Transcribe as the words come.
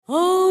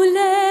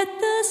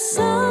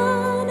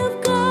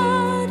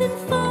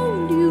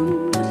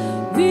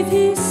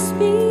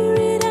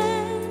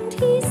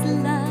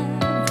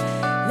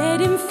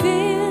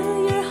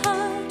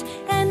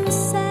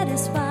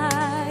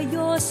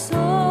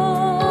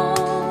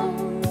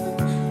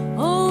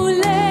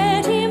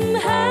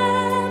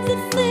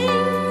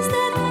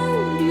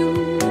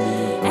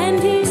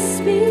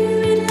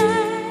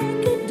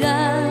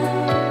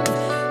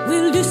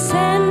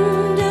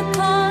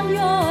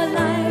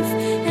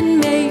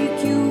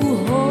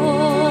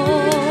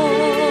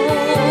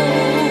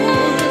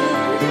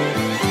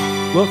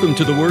Welcome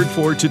to the Word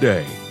for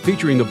Today,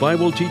 featuring the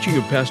Bible teaching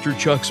of Pastor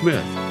Chuck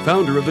Smith,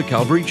 founder of the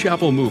Calvary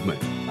Chapel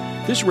Movement.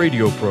 This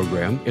radio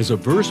program is a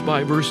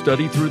verse-by-verse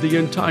study through the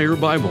entire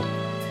Bible.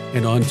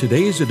 And on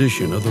today's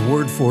edition of the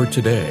Word for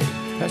Today,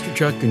 Pastor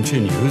Chuck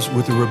continues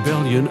with the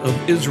rebellion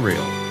of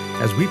Israel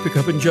as we pick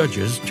up in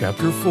Judges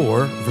chapter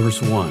 4, verse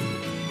 1.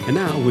 And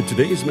now, with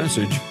today's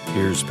message,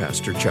 here's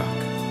Pastor Chuck.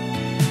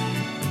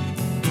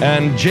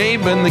 And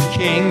Jabin the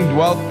king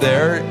dwelt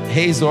there.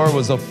 Hazor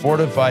was a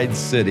fortified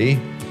city,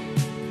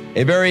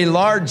 a very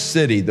large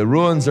city. The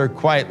ruins are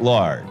quite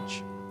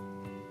large,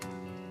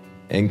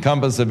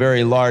 encompass a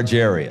very large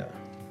area.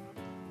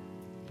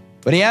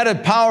 But he had a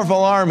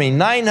powerful army,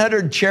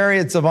 900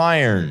 chariots of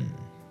iron,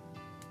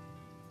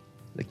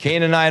 the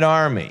Canaanite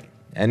army,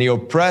 and he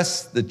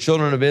oppressed the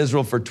children of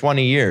Israel for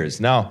 20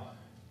 years. Now,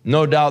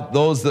 no doubt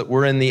those that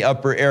were in the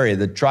upper area,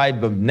 the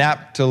tribe of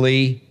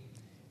Naphtali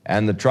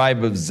and the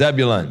tribe of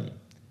Zebulun,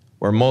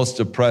 were most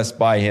oppressed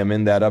by him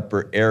in that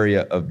upper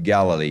area of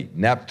Galilee.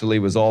 Naphtali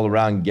was all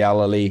around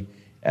Galilee,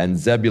 and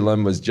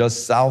Zebulun was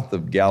just south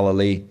of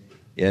Galilee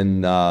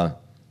in the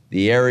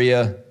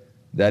area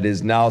that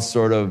is now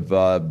sort of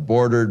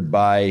bordered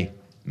by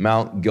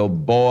Mount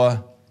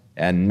Gilboa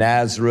and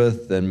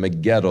Nazareth and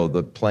Megiddo.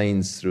 The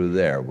plains through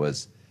there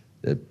was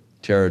the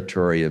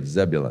territory of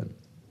Zebulun.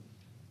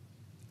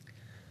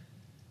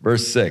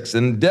 Verse 6,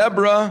 and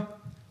Deborah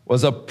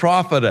was a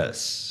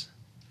prophetess,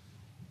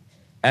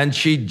 and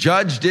she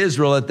judged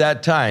Israel at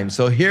that time.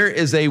 So here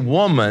is a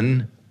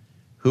woman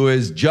who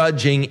is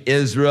judging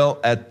Israel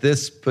at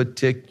this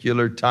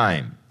particular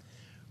time,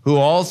 who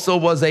also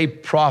was a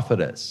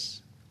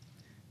prophetess.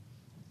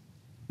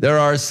 There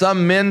are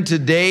some men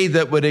today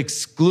that would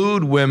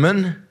exclude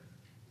women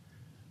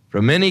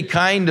from any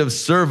kind of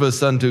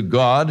service unto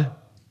God,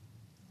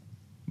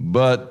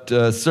 but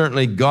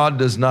certainly God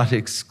does not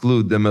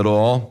exclude them at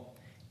all,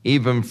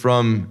 even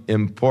from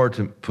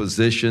important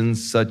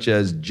positions such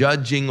as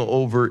judging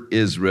over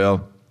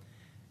Israel,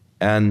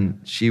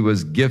 and she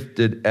was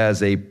gifted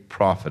as a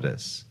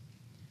prophetess.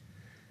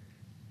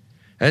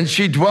 And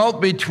she dwelt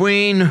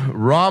between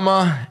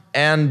Ramah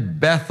and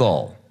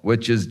Bethel,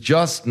 which is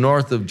just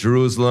north of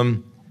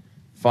Jerusalem,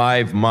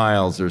 5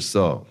 miles or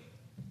so.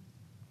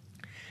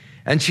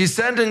 And she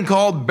sent and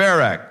called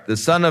Barak, the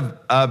son of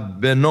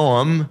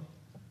Abinoam,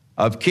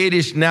 of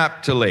Kadesh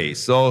Naphtali,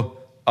 so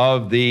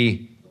of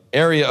the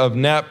area of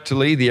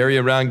Naphtali, the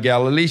area around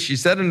Galilee. She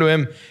said unto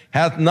him,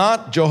 hath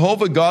not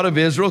Jehovah God of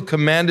Israel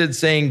commanded,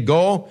 saying,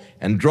 go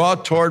and draw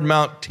toward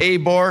Mount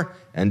Tabor,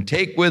 and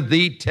take with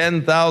thee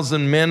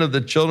 10,000 men of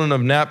the children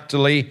of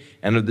Naphtali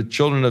and of the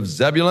children of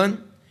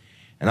Zebulun?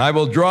 And I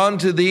will draw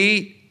unto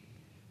thee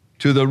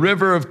to the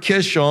river of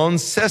Kishon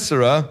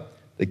Sisera,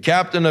 the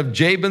captain of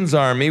Jabin's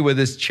army, with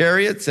his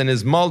chariots and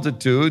his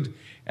multitude,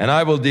 and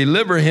I will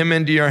deliver him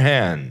into your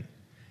hand.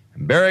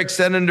 And Barak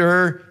said unto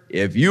her,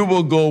 if you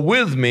will go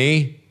with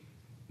me,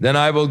 then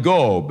I will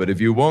go. But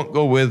if you won't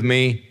go with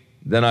me,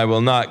 then I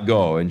will not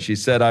go. And she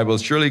said, I will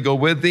surely go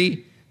with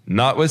thee,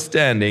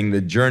 notwithstanding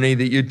the journey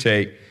that you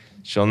take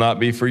shall not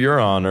be for your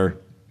honor,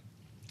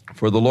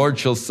 for the Lord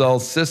shall sell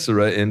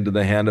Sisera into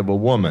the hand of a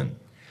woman.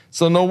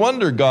 So no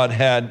wonder God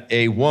had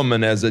a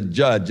woman as a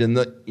judge, and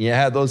you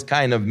had those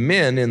kind of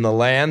men in the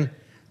land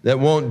that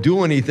won't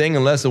do anything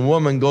unless a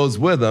woman goes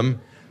with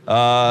them.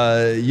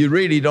 You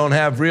really don't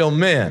have real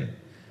men.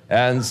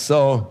 And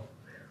so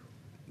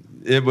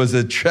it was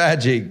a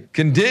tragic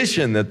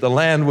condition that the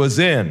land was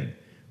in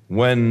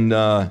when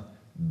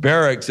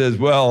Barak says,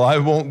 well, I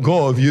won't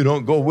go if you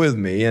don't go with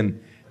me.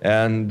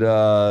 And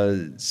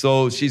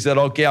so she said,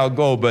 okay, I'll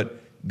go, but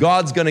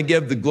God's going to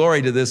give the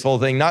glory to this whole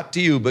thing, not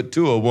to you, but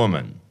to a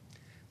woman.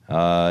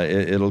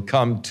 It'll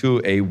come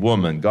to a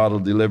woman. God will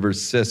deliver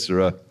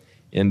Sisera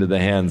into the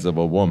hands of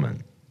a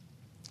woman.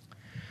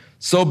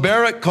 So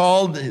Barak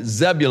called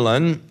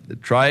Zebulun, the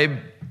tribe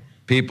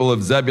people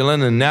of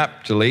Zebulun and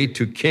Naphtali,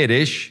 to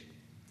Kadesh,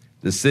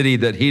 the city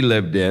that he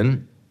lived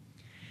in.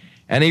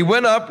 And he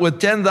went up with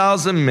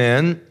 10,000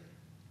 men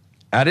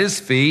at his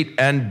feet,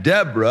 and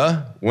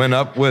Deborah went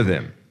up with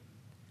him.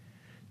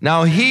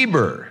 Now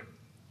Heber,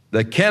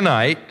 the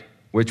Kenite,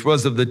 which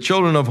was of the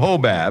children of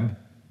Hobab,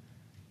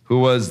 who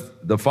was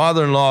the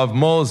father-in-law of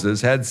Moses,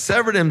 had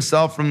severed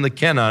himself from the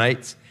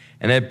Kenites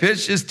and had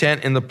pitched his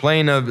tent in the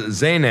plain of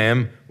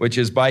Zaanam, which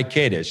is by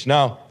Kadesh.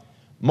 Now,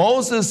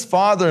 Moses'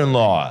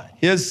 father-in-law,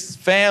 his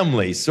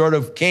family sort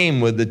of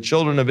came with the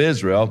children of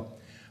Israel,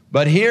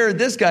 but here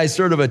this guy's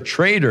sort of a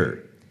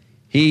traitor.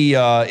 He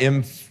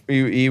was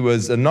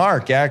a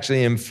narc,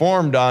 actually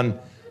informed on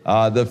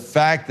the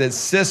fact that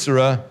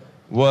Sisera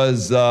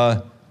was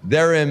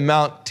there in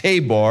Mount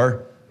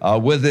Tabor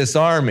with this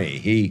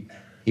army.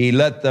 He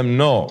let them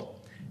know.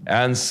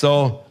 And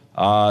so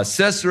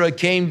Sisera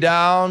came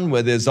down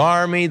with his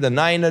army, the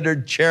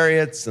 900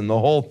 chariots and the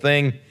whole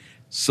thing.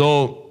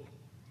 So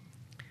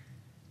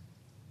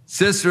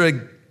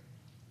Sisera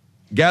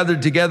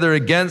gathered together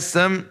against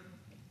them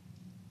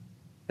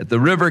at the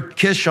river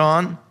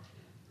Kishon,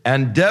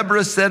 and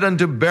Deborah said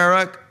unto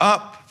Barak,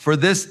 up, for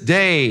this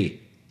day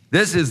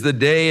This is the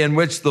day in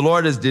which the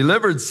Lord has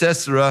delivered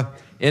Sisera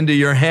into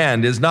your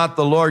hand. Is not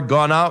the Lord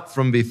gone out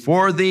from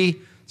before thee?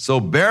 So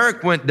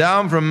Barak went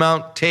down from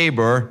Mount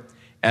Tabor,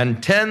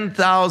 and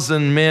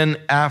 10,000 men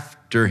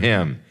after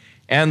him.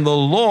 And the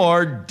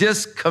Lord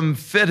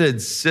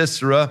discomfited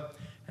Sisera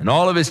and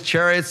all of his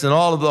chariots and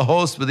all of the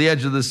host with the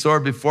edge of the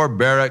sword before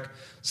Barak,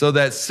 so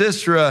that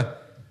Sisera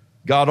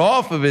got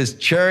off of his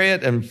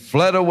chariot and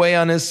fled away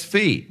on his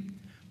feet.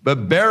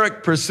 But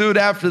Barak pursued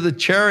after the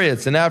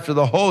chariots and after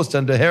the host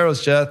unto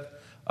Harosheth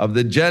of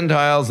the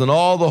Gentiles, and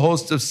all the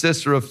host of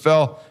Sisera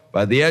fell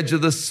by the edge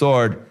of the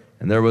sword,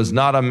 and there was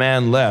not a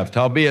man left.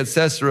 Howbeit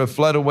Sisera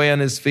fled away on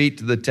his feet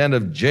to the tent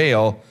of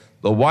Jael,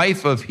 the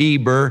wife of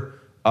Heber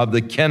of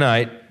the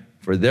Kenite,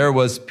 for there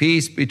was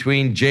peace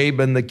between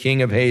Jabin the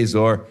king of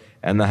Hazor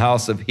and the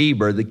house of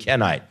Heber the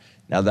Kenite.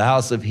 Now the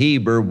house of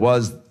Heber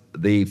was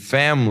the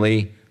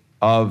family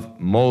of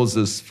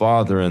Moses'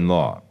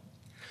 father-in-law.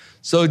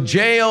 So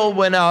Jael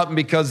went out, and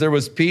because there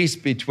was peace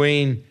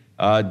between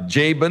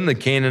Jabin the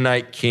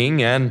Canaanite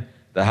king and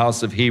the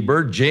house of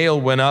Heber,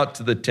 Jael went out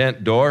to the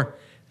tent door,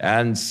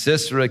 and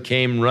Sisera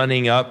came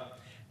running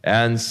up.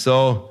 And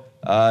so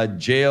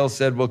Jael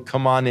said, well,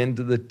 come on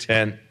into the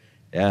tent,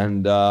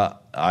 and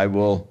I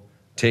will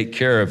take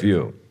care of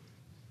you.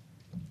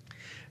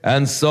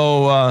 And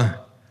so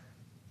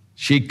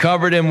she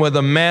covered him with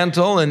a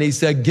mantle, and he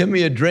said, give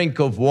me a drink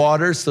of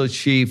water. So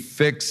she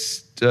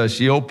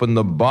opened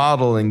the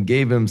bottle and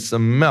gave him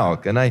some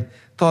milk. And I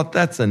thought,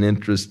 that's an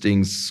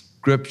interesting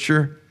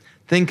scripture.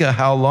 Think of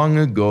how long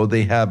ago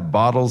they had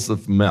bottles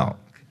of milk.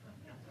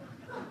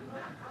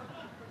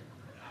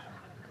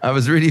 I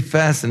was really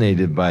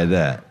fascinated by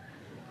that.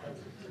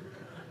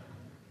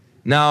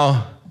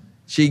 Now,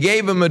 she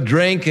gave him a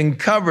drink and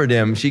covered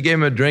him. She gave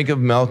him a drink of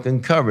milk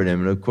and covered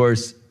him. And of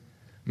course,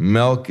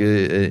 milk,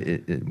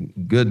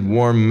 good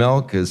warm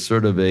milk is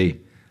sort of a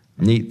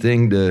neat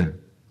thing to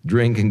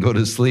drink and go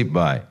to sleep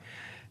by.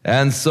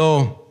 And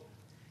so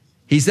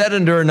he said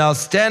unto her, now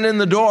stand in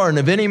the door, and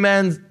if any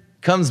man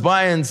comes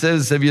by and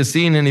says, have you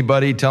seen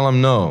anybody? Tell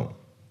him no.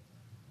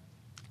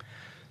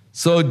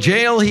 So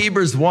Jael,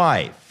 Heber's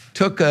wife,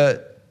 took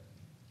a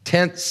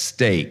tent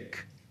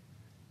stake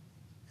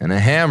and a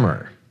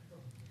hammer,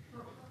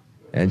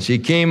 and she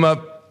came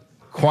up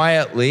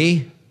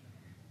quietly,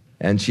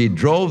 and she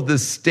drove the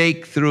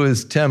stake through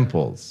his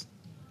temples.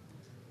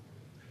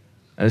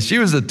 And she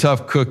was a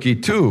tough cookie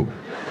too,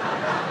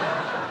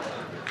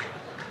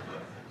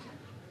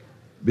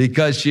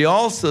 because she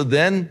also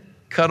then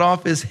cut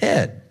off his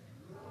head,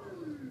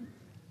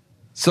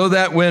 so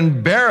that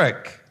when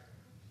Barak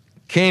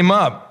came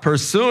up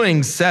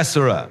pursuing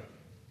Sisera,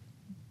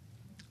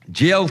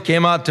 Jael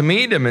came out to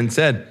meet him and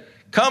said,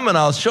 come and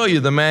I'll show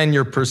you the man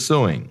you're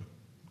pursuing.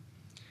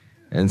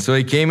 And so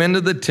he came into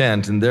the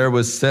tent, and there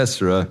was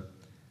Sisera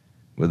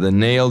with a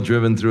nail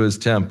driven through his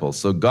temple.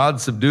 So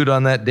God subdued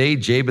on that day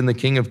Jabin the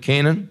king of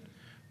Canaan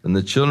and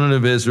the children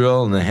of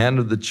Israel, and the hand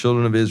of the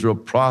children of Israel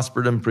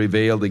prospered and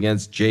prevailed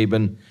against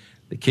Jabin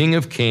the king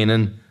of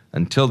Canaan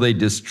until they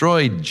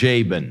destroyed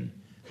Jabin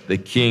the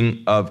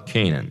king of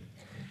Canaan.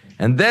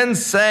 And then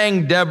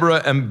sang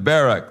Deborah and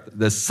Barak,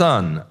 the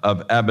son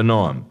of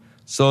Abinoam.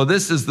 So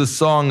this is the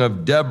song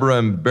of Deborah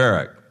and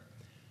Barak.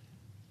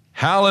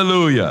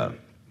 Hallelujah,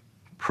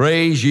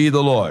 praise ye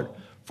the Lord,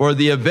 for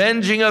the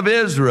avenging of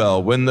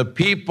Israel, when the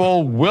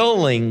people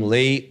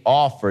willingly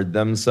offered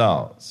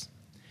themselves.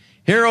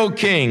 Hear, O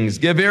kings,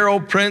 give ear, O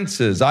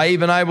princes.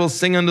 I will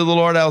sing unto the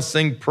Lord, I'll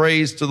sing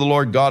praise to the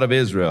Lord God of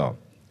Israel.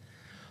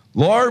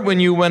 Lord, when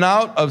you went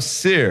out of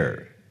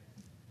Seir,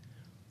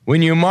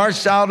 when you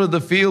marched out of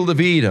the field of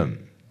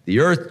Edom, the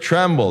earth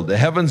trembled, the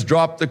heavens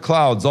dropped the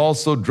clouds,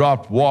 also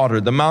dropped water.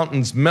 The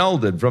mountains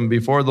melted from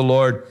before the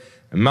Lord,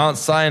 and Mount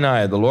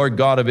Sinai, the Lord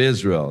God of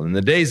Israel. In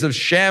the days of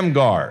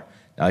Shamgar.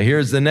 Now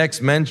here's the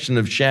next mention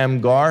of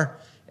Shamgar,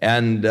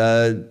 and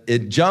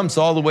it jumps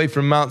all the way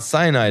from Mount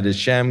Sinai to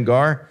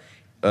Shamgar.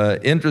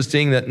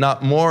 Interesting that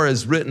not more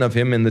is written of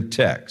him in the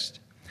text.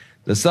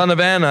 The son of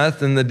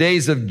Anath, in the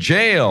days of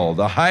Jael,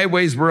 the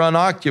highways were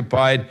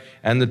unoccupied,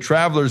 and the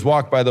travelers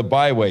walked by the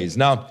byways.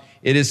 Now,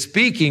 it is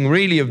speaking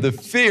really of the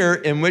fear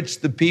in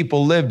which the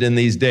people lived in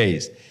these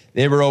days.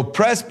 They were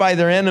oppressed by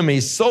their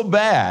enemies so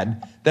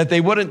bad that they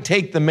wouldn't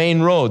take the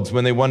main roads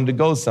when they wanted to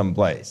go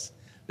someplace.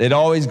 They'd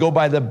always go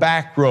by the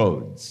back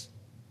roads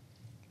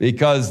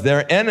because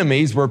their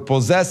enemies were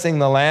possessing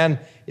the land.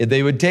 If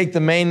they would take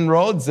the main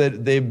roads,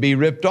 they'd be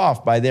ripped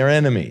off by their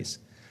enemies.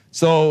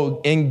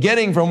 So in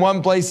getting from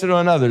one place to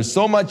another,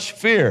 so much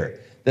fear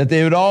that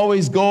they would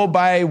always go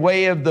by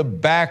way of the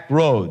back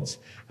roads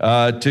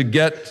to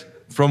get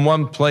from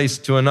one place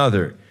to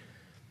another.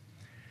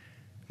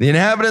 The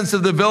inhabitants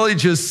of the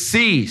villages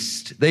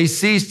ceased. They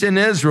ceased in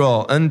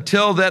Israel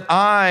until that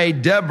I,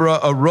 Deborah,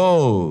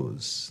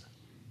 arose.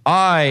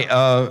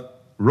 I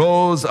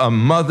arose a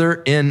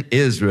mother in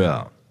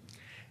Israel.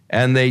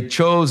 And they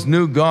chose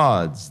new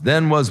gods.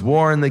 Then was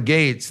war in the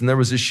gates, and there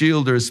was a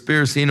shield or a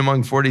spear seen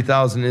among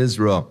 40,000 in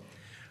Israel.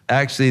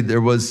 Actually,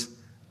 was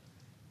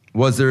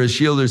there a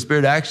shield or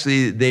spear?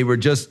 Actually, they were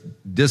just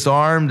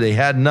disarmed. They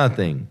had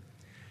nothing.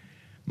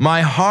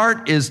 My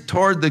heart is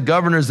toward the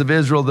governors of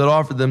Israel that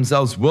offer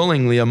themselves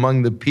willingly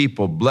among the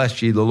people.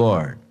 Bless ye the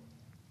Lord.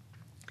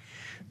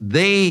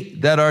 They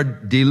that are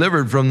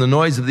delivered from the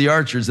noise of the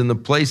archers in the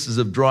places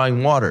of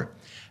drawing water.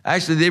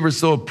 Actually, they were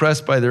so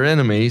oppressed by their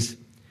enemies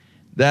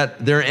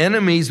that their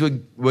enemies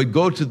would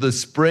go to the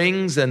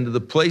springs and to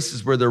the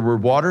places where there were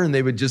water, and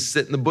they would just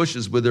sit in the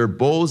bushes with their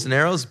bows and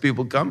arrows.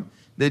 People come,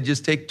 they'd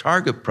just take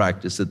target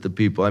practice at the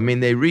people. I mean,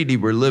 they really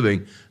were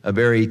living a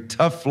very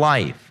tough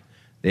life.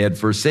 They had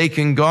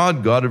forsaken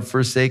God, God had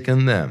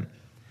forsaken them.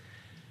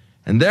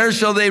 And there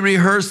shall they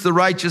rehearse the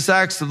righteous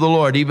acts of the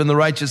Lord, even the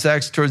righteous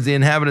acts towards the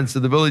inhabitants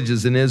of the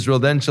villages in Israel.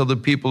 Then shall the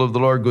people of the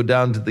Lord go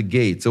down to the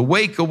gates.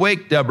 Awake,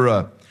 awake,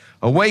 Deborah.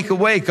 Awake,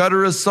 awake,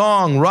 utter a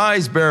song.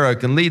 Rise,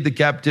 Barak, and lead the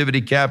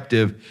captivity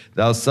captive,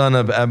 thou son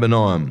of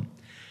Abinoam.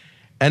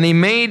 And he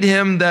made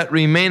him that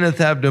remaineth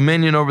have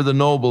dominion over the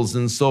nobles,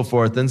 and so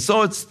forth. And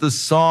so it's the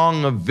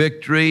song of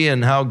victory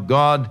and how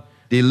God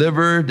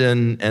delivered,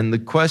 and the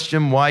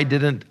question, why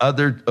didn't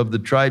other of the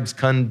tribes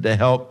come to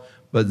help?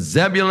 But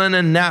Zebulun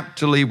and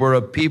Naphtali were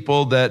a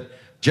people that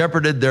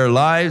jeoparded their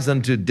lives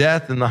unto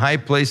death in the high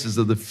places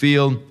of the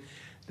field.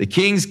 The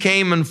kings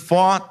came and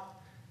fought.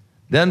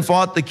 Then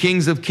fought the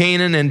kings of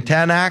Canaan and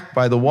Tanakh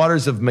by the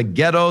waters of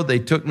Megiddo. They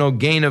took no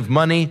gain of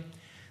money.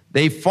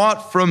 They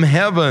fought from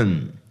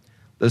heaven.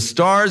 The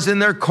stars in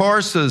their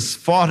courses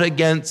fought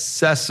against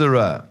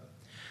Sisera.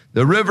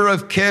 The river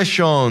of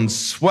Kishon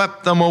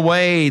swept them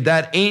away,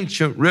 that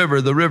ancient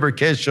river, the river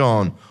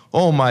Kishon.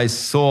 O my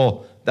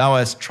soul, thou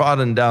hast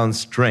trodden down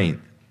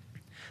strength.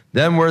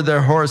 Then were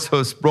their horse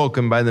hoofs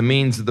broken by the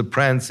means of the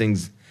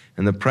prancings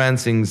and the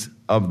prancings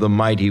of the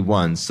mighty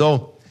ones.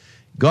 So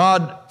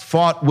God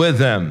fought with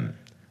them.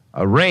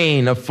 A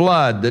rain, a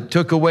flood that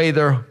took away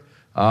their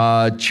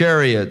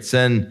chariots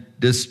and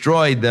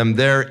destroyed them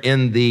there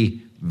in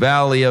the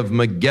valley of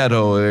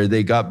Megiddo, where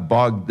they got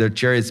bogged, their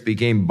chariots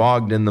became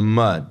bogged in the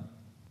mud.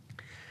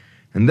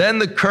 And then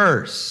the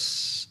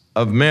curse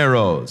of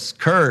Meroz.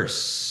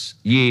 Curse,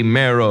 ye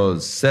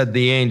Meroz, said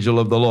the angel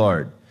of the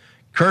Lord.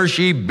 Curse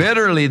ye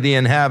bitterly the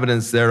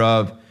inhabitants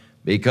thereof,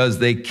 because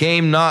they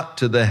came not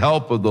to the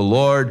help of the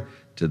Lord,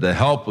 to the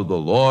help of the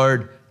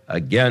Lord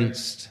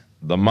against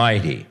the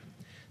mighty.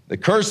 The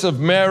curse of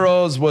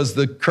Meroz was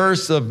the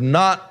curse of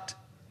not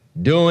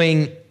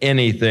doing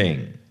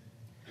anything,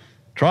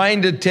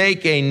 trying to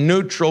take a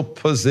neutral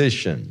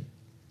position,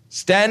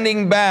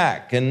 standing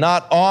back and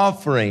not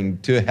offering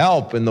to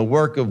help in the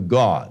work of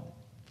God.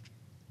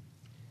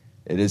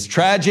 It is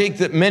tragic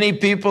that many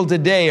people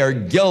today are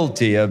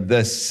guilty of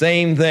this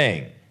same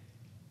thing.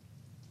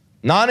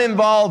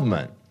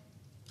 Non-involvement,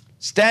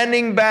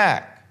 standing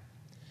back.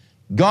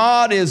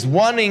 God is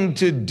wanting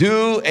to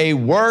do a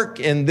work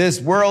in this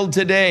world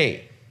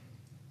today.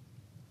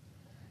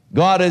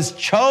 God has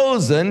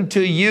chosen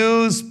to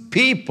use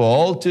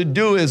people to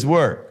do his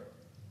work.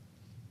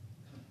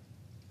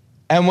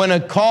 And when a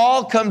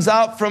call comes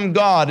out from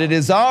God, it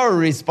is our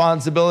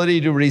responsibility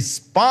to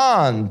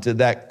respond to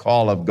that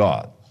call of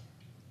God.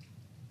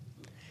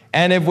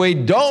 And if we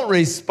don't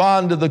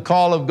respond to the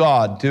call of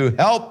God to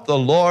help the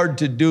Lord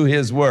to do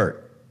his work,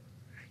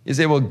 you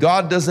say, well,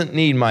 God doesn't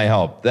need my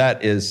help.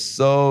 That is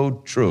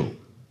so true.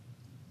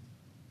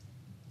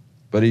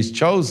 But he's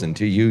chosen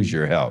to use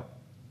your help.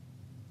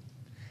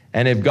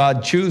 And if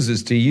God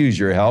chooses to use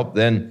your help,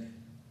 then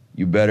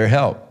you better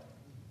help.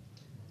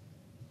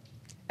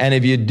 And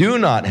if you do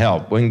not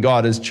help when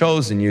God has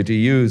chosen you to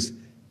use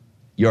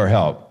your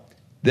help,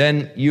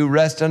 then you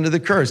rest under the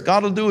curse.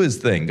 God will do his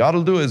thing. God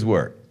will do his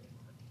work.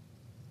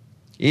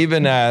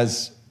 Even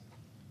as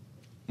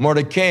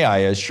Mordecai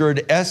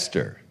assured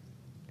Esther,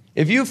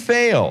 if you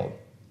fail,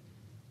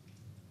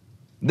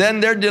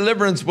 then their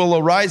deliverance will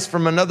arise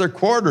from another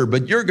quarter,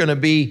 but you're going to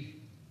be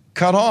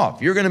cut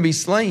off. You're going to be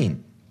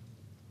slain.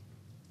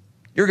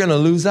 You're going to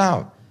lose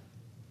out.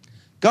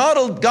 God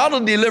will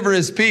deliver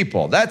his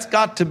people. That's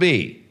got to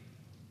be.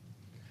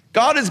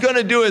 God is going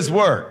to do his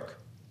work.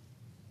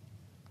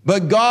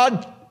 But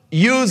God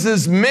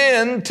uses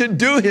men to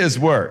do his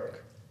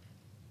work.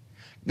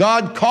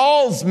 God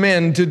calls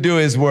men to do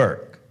his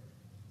work.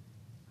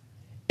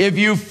 If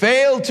you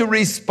fail to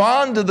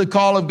respond to the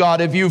call of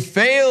God, if you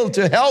fail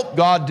to help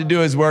God to do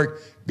his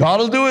work, God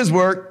will do his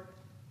work,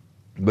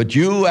 but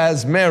you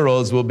as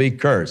Meroz will be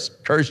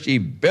cursed. Curse ye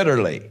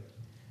bitterly,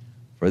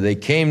 for they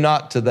came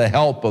not to the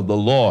help of the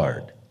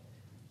Lord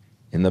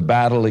in the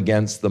battle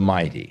against the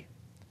mighty.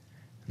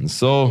 And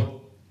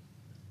so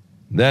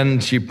then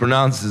she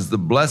pronounces the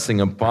blessing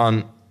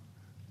upon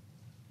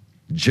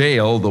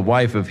Jael, the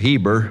wife of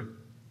Heber.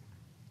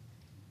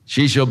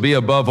 She shall be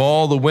above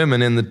all the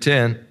women in the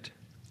tent.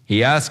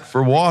 He asked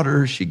for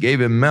water, she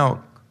gave him milk.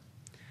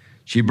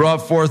 She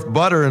brought forth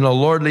butter in a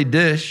lordly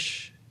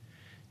dish.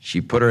 She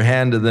put her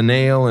hand to the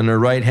nail and her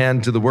right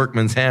hand to the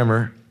workman's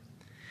hammer.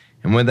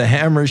 And with the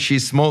hammer she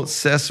smote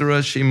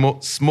Sisera, she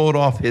smote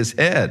off his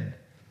head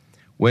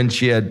when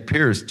she had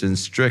pierced and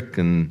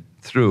stricken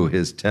through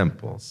his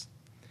temples.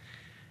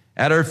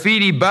 At her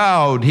feet he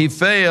bowed, he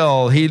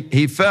fell, he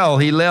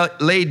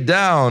laid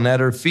down. At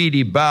her feet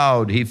he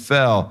bowed, he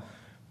fell.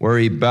 Where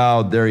he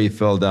bowed, there he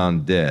fell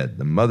down dead.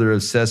 The mother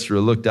of Sisera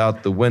looked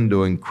out the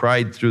window and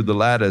cried through the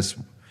lattice,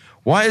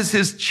 "Why is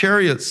his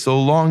chariot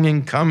so long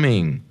in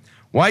coming?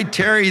 Why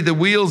tarry the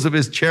wheels of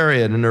his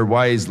chariot?" And her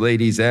wise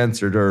ladies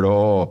answered her,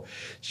 "Oh."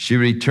 She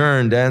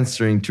returned,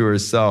 answering to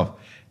herself,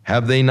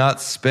 "Have they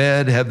not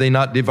sped? Have they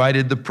not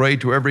divided the prey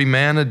to every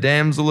man a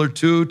damsel or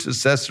two? To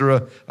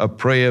Sisera a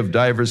prey of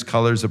divers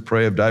colors, a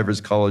prey of divers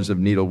colors of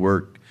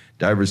needlework,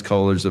 divers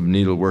colors of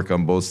needlework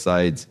on both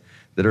sides,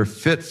 that are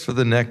fit for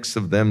the necks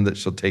of them that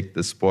shall take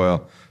the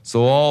spoil.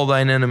 So all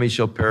thine enemies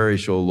shall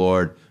perish, O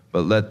Lord,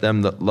 but let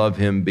them that love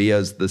him be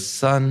as the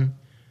sun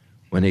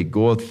when he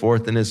goeth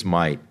forth in his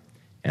might."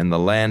 And the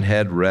land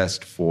had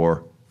rest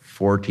for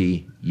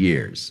 40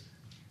 years.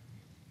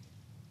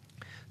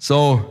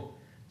 So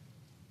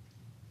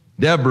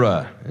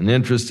Deborah, an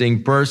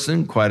interesting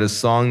person, quite a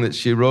song that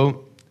she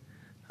wrote.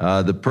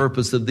 The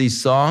purpose of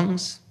these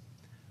songs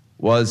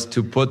was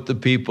to put the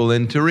people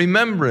into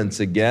remembrance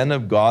again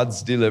of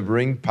God's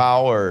delivering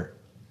power.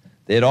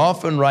 They'd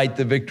often write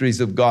the victories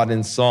of God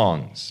in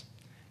songs,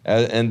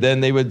 and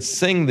then they would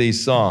sing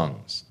these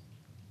songs.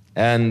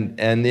 And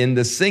in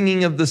the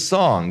singing of the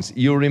songs,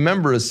 you'll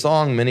remember a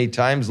song many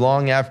times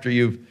long after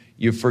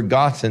you've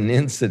forgotten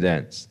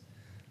incidents.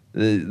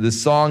 The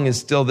song is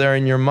still there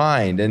in your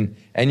mind,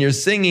 and you're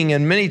singing,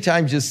 and many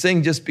times you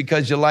sing just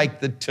because you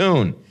like the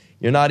tune.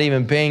 You're not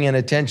even paying any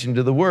attention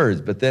to the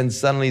words, but then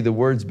suddenly the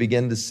words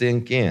begin to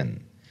sink in.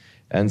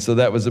 And so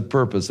that was the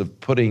purpose of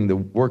putting the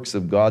works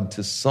of God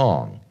to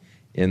song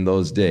in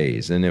those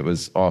days, and it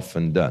was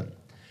often done.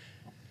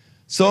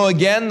 So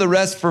again, the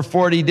rest for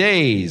 40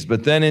 days.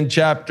 But then in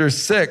chapter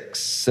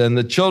 6, "And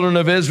the children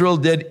of Israel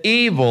did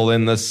evil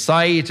in the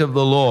sight of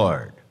the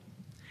Lord.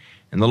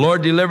 And the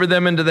Lord delivered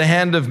them into the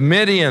hand of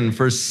Midian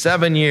for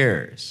 7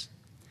 years.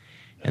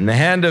 And the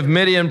hand of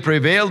Midian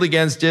prevailed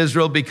against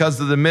Israel because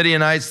of the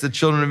Midianites. The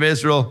children of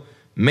Israel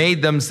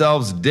made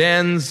themselves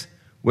dens,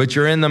 which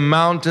are in the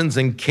mountains,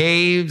 and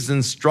caves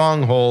and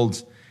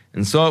strongholds.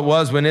 And so it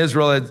was when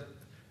Israel had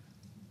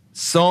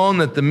sown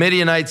that the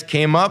Midianites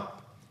came up,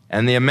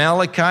 and the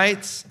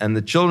Amalekites and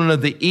the children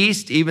of the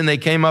east, even they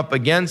came up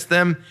against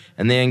them,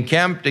 and they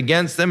encamped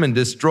against them and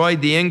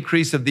destroyed the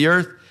increase of the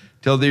earth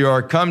till they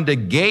are come to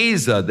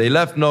Gaza. They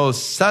left no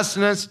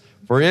sustenance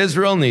for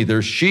Israel,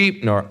 neither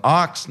sheep, nor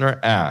ox, nor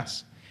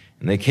ass.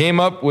 And they came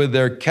up with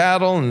their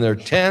cattle and their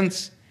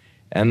tents,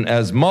 and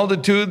as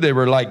multitude they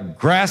were like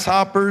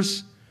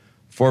grasshoppers,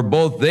 for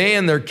both they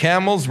and their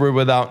camels were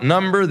without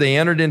number. They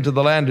entered into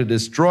the land to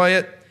destroy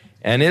it.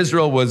 And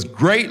Israel was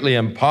greatly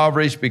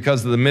impoverished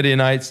because of the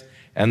Midianites,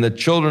 and the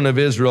children of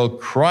Israel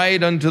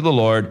cried unto the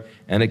Lord.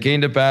 And it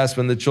came to pass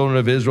when the children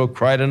of Israel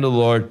cried unto the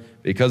Lord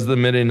because of the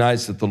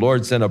Midianites, that the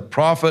Lord sent a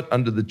prophet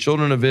unto the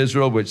children of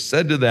Israel, which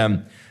said to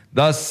them,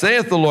 "Thus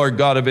saith the Lord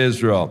God of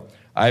Israel,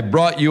 I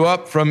brought you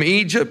up from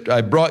Egypt.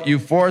 I brought you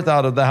forth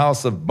out of the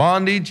house of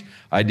bondage.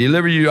 I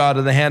delivered you out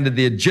of the hand of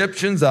the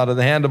Egyptians, out of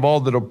the hand of all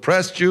that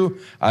oppressed you.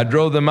 I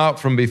drove them out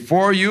from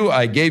before you.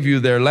 I gave you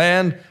their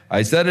land.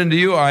 I said unto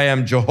you, I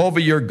am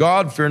Jehovah your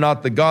God. Fear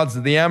not the gods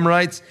of the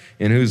Amorites,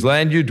 in whose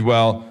land you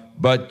dwell.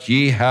 But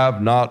ye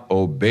have not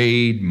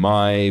obeyed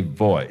my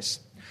voice."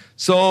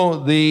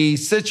 So the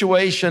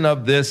situation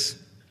of this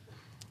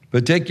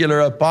particular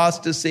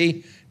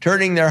apostasy,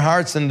 turning their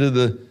hearts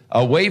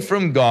away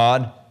from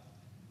God,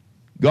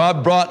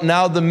 God brought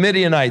now the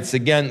Midianites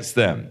against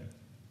them.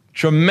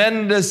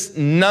 Tremendous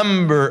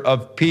number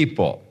of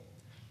people,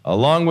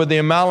 along with the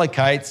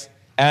Amalekites.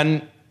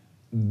 And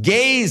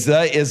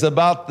Gaza is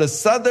about the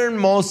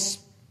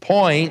southernmost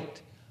point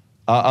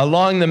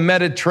along the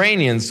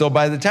Mediterranean. So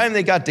by the time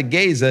they got to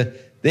Gaza,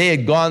 they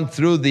had gone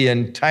through the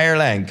entire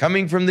land,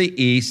 coming from the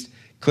east,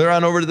 clear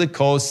on over to the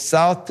coast,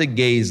 south to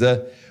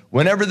Gaza,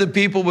 whenever the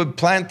people would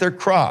plant their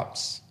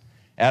crops.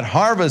 At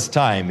harvest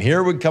time,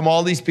 here would come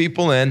all these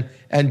people in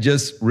and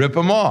just rip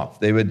them off.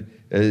 They would,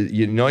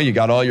 you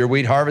got all your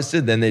wheat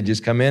harvested, then they'd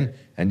just come in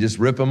and just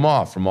rip them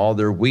off from all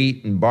their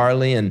wheat and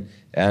barley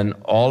and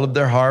all of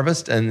their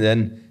harvest. And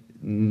then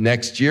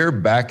next year,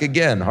 back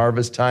again,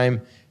 harvest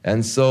time.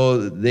 And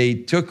so they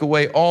took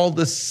away all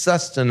the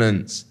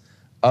sustenance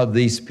of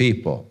these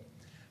people,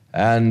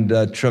 and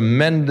a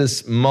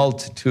tremendous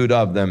multitude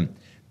of them.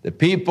 The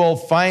people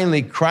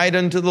finally cried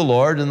unto the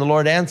Lord, and the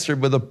Lord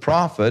answered with a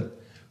prophet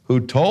who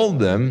told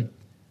them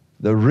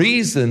the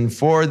reason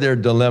for their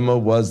dilemma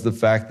was the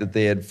fact that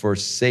they had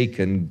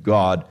forsaken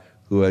God,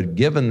 who had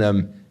given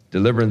them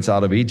deliverance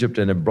out of Egypt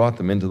and had brought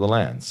them into the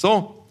land.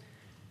 So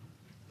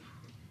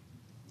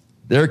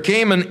there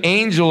came an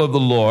angel of the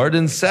Lord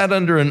and sat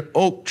under an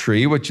oak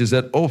tree, which is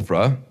at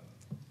Ophrah,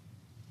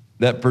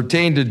 that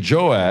pertained to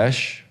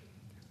Joash,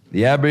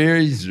 the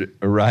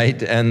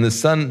Abiezrite,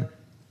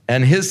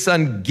 and his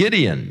son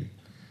Gideon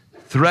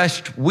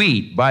threshed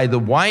wheat by the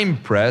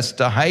winepress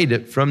to hide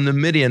it from the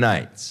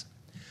Midianites.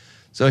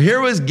 So here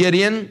was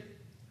Gideon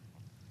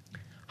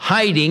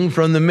hiding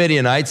from the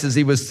Midianites as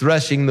he was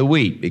threshing the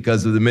wheat,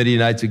 because if the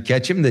Midianites would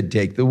catch him, they'd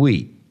take the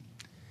wheat.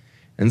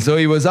 And so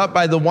he was up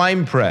by the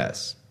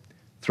winepress,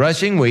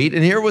 threshing wheat,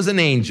 and here was an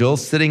angel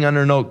sitting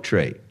under an oak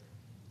tree.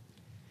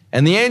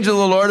 And the angel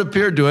of the Lord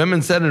appeared to him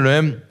and said unto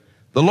him,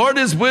 The Lord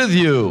is with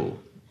you,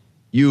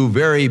 you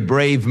very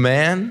brave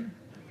man.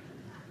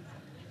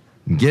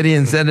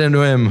 Gideon said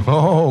unto him,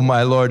 Oh,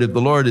 my Lord, if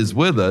the Lord is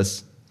with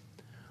us,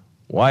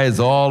 why has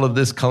all of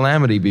this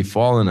calamity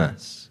befallen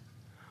us?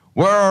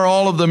 Where are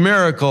all of the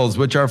miracles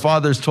which our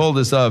fathers told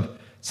us of,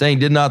 saying,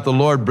 Did not the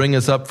Lord bring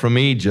us up from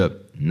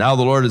Egypt? Now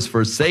the Lord has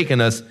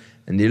forsaken us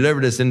and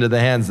delivered us into the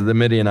hands of the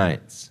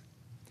Midianites.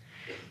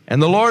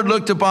 And the Lord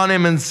looked upon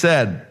him and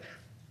said,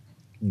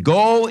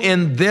 Go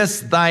in this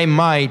thy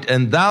might,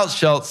 and thou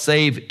shalt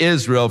save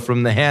Israel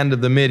from the hand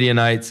of the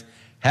Midianites.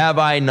 Have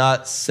I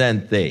not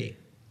sent thee?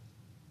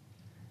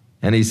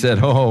 And he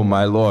said, Oh,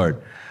 my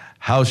Lord,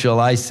 how shall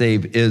I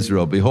save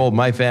Israel? Behold,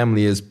 my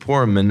family is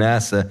poor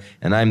Manasseh,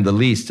 and I'm the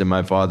least in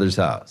my father's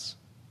house.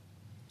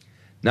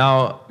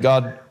 Now,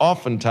 God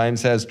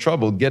oftentimes has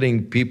trouble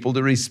getting people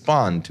to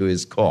respond to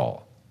his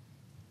call.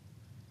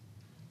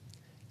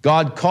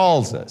 God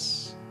calls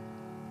us.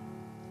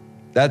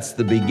 That's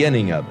the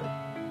beginning of it.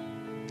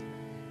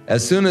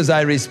 As soon as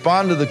I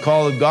respond to the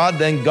call of God,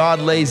 then God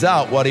lays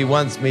out what he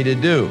wants me to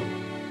do.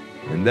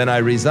 And then I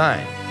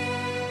resign.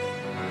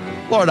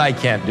 Lord, I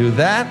can't do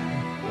that.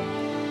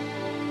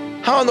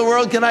 How in the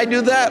world can I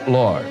do that,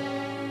 Lord?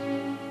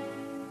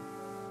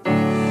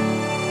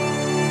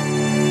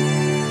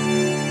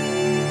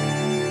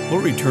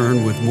 We'll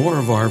return with more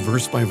of our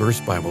verse-by-verse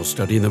Bible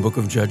study in the book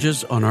of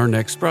Judges on our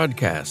next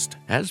broadcast,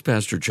 as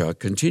Pastor Chuck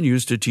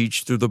continues to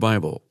teach through the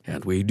Bible.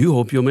 And we do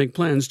hope you'll make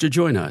plans to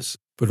join us.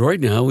 But right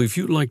now, if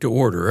you'd like to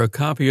order a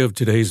copy of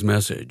today's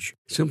message,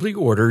 simply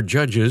order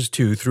Judges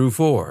 2 through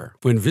 4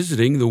 when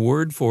visiting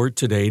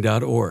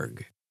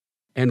thewordfortoday.org.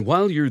 And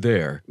while you're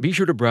there, be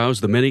sure to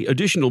browse the many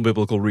additional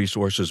biblical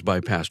resources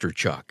by Pastor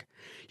Chuck.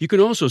 You can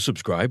also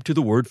subscribe to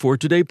the Word for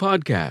Today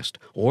podcast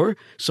or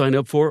sign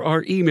up for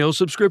our email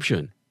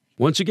subscription.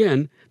 Once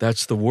again,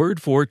 that's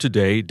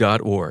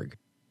thewordfortoday.org.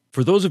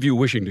 For those of you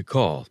wishing to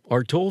call,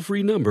 our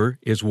toll-free number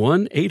is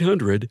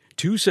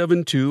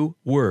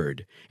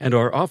 1-800-272-WORD, and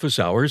our office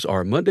hours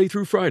are Monday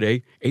through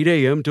Friday, 8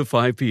 a.m. to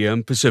 5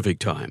 p.m. Pacific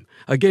Time.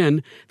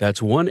 Again,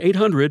 that's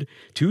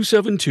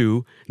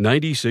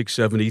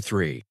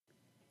 1-800-272-9673.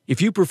 If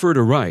you prefer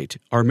to write,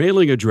 our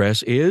mailing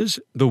address is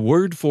The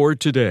Word for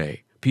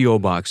Today, P.O.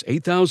 Box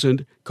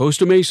 8000,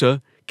 Costa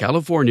Mesa,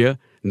 California,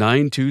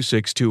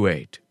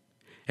 92628.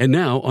 And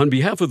now, on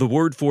behalf of The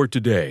Word for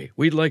Today,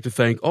 we'd like to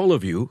thank all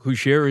of you who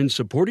share in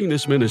supporting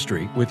this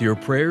ministry with your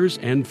prayers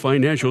and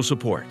financial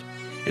support.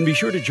 And be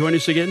sure to join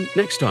us again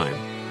next time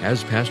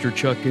as Pastor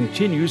Chuck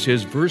continues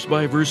his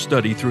verse-by-verse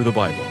study through the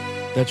Bible.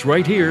 That's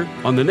right here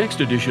on the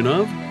next edition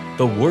of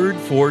The Word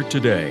for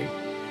Today.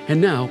 And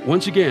now,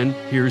 once again,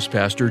 here's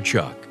Pastor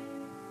Chuck.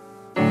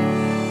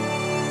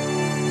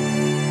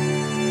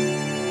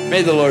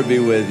 May the Lord be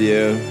with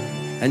you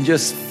and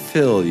just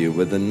fill you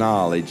with the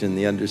knowledge and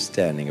the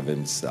understanding of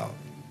himself,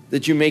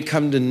 that you may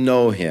come to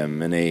know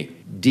him in a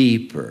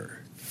deeper,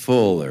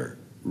 fuller,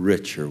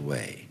 richer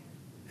way.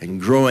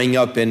 And growing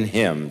up in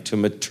him to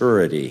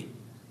maturity,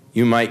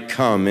 you might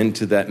come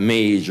into that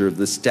measure of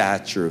the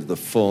stature of the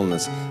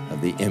fullness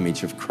of the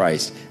image of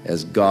Christ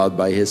as God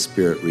by his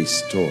Spirit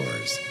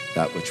restores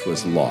that which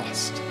was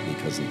lost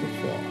because of the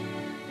fall.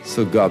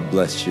 So God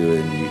bless you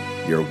in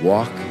your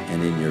walk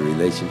and in your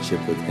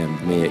relationship with him.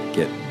 May it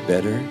get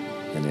better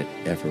than it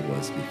ever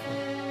was before.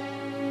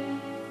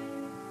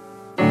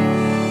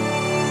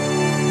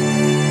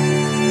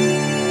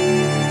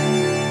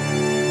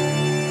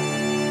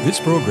 This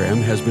program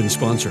has been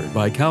sponsored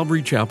by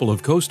Calvary Chapel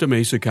of Costa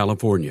Mesa,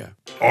 California.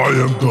 I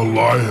am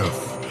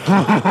Goliath.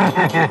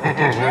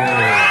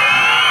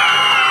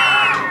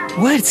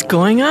 What's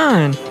going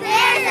on? There's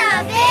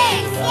a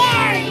big,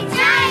 scary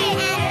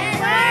giant and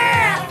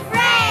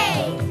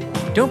we're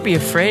afraid. Don't be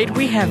afraid,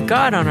 we have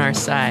God on our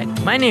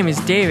side. My name is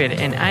David,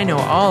 and I know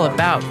all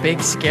about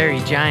big, scary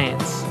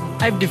giants.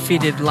 I've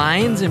defeated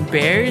lions and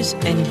bears,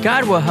 and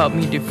God will help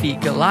me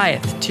defeat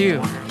Goliath,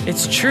 too.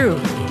 It's true,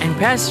 and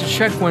Pastor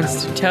Chuck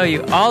wants to tell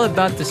you all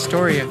about the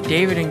story of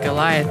David and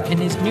Goliath in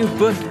his new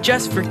book,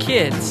 Just for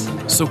Kids.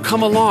 So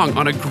come along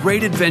on a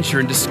great adventure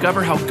and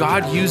discover how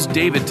God used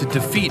David to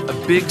defeat a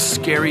big,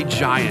 scary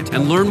giant,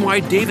 and learn why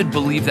David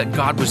believed that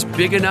God was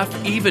big enough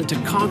even to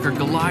conquer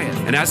Goliath.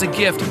 And as a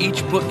gift,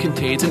 each book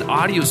contains an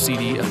audio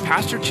CD of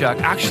Pastor Chuck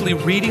actually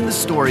reading the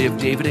story of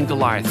David and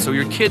Goliath so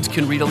your kids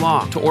can read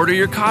along. To order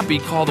your copy,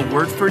 call The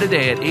Word for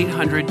Today at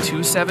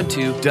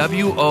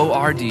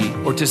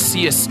 800-272-WORD, or to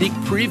see a sneak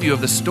preview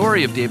of the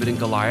story of David and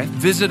Goliath,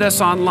 visit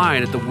us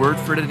online at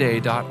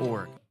thewordfortoday.org.